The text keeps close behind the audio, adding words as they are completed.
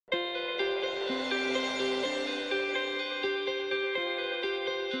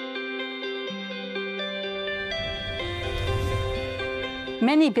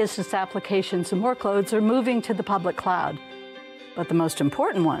Many business applications and workloads are moving to the public cloud, but the most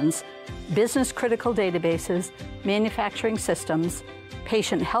important ones, business-critical databases, manufacturing systems,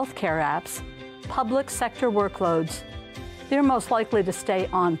 patient healthcare apps, public sector workloads, they're most likely to stay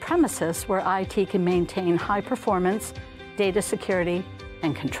on-premises where IT can maintain high performance, data security,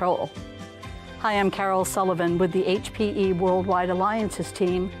 and control. Hi, I'm Carol Sullivan with the HPE Worldwide Alliances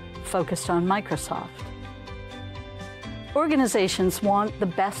team focused on Microsoft. Organizations want the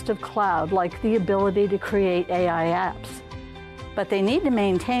best of cloud, like the ability to create AI apps. But they need to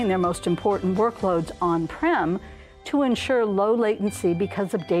maintain their most important workloads on-prem to ensure low latency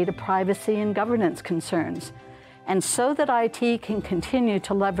because of data privacy and governance concerns, and so that IT can continue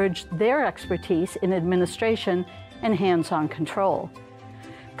to leverage their expertise in administration and hands-on control.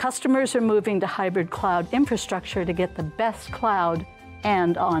 Customers are moving to hybrid cloud infrastructure to get the best cloud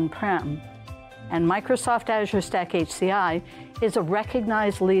and on-prem. And Microsoft Azure Stack HCI is a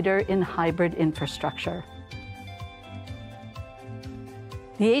recognized leader in hybrid infrastructure.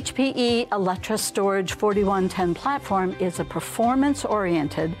 The HPE Alletra Storage 4110 platform is a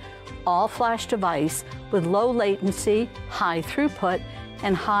performance-oriented, all-flash device with low latency, high throughput,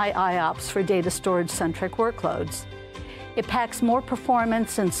 and high IOPS for data storage-centric workloads. It packs more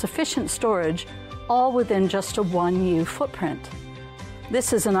performance and sufficient storage, all within just a 1U footprint.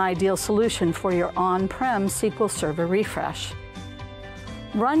 This is an ideal solution for your on-prem SQL Server refresh.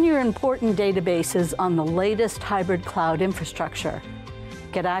 Run your important databases on the latest hybrid cloud infrastructure.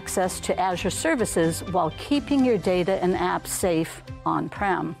 Get access to Azure services while keeping your data and apps safe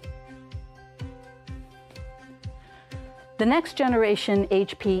on-prem. The next generation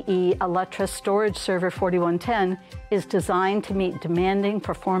HPE Alletra Storage Server 4110 is designed to meet demanding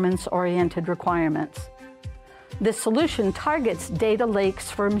performance-oriented requirements. This solution targets data lakes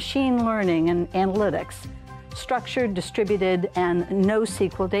for machine learning and analytics, structured, distributed, and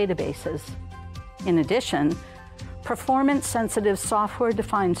NoSQL databases. In addition, performance-sensitive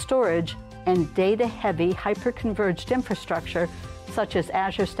software-defined storage and data-heavy hyper-converged infrastructure, such as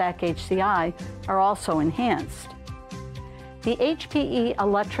Azure Stack HCI, are also enhanced. The HPE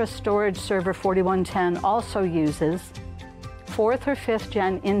Alletra Storage Server 4110 also uses 4th or 5th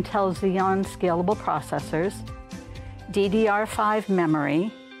Gen Intel Xeon scalable processors, DDR5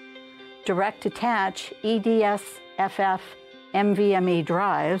 memory, direct attach EDSFF NVMe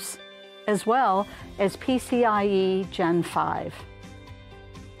drives, as well as PCIe Gen 5.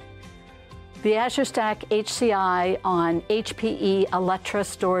 The Azure Stack HCI on HPE Alletra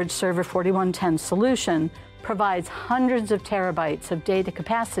Storage Server 4110 solution provides hundreds of terabytes of data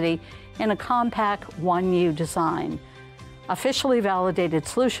capacity in a compact 1U design. Officially validated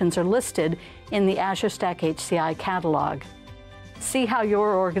solutions are listed in the Azure Stack HCI catalog. See how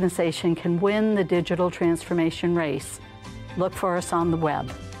your organization can win the digital transformation race. Look for us on the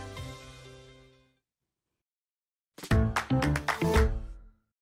web.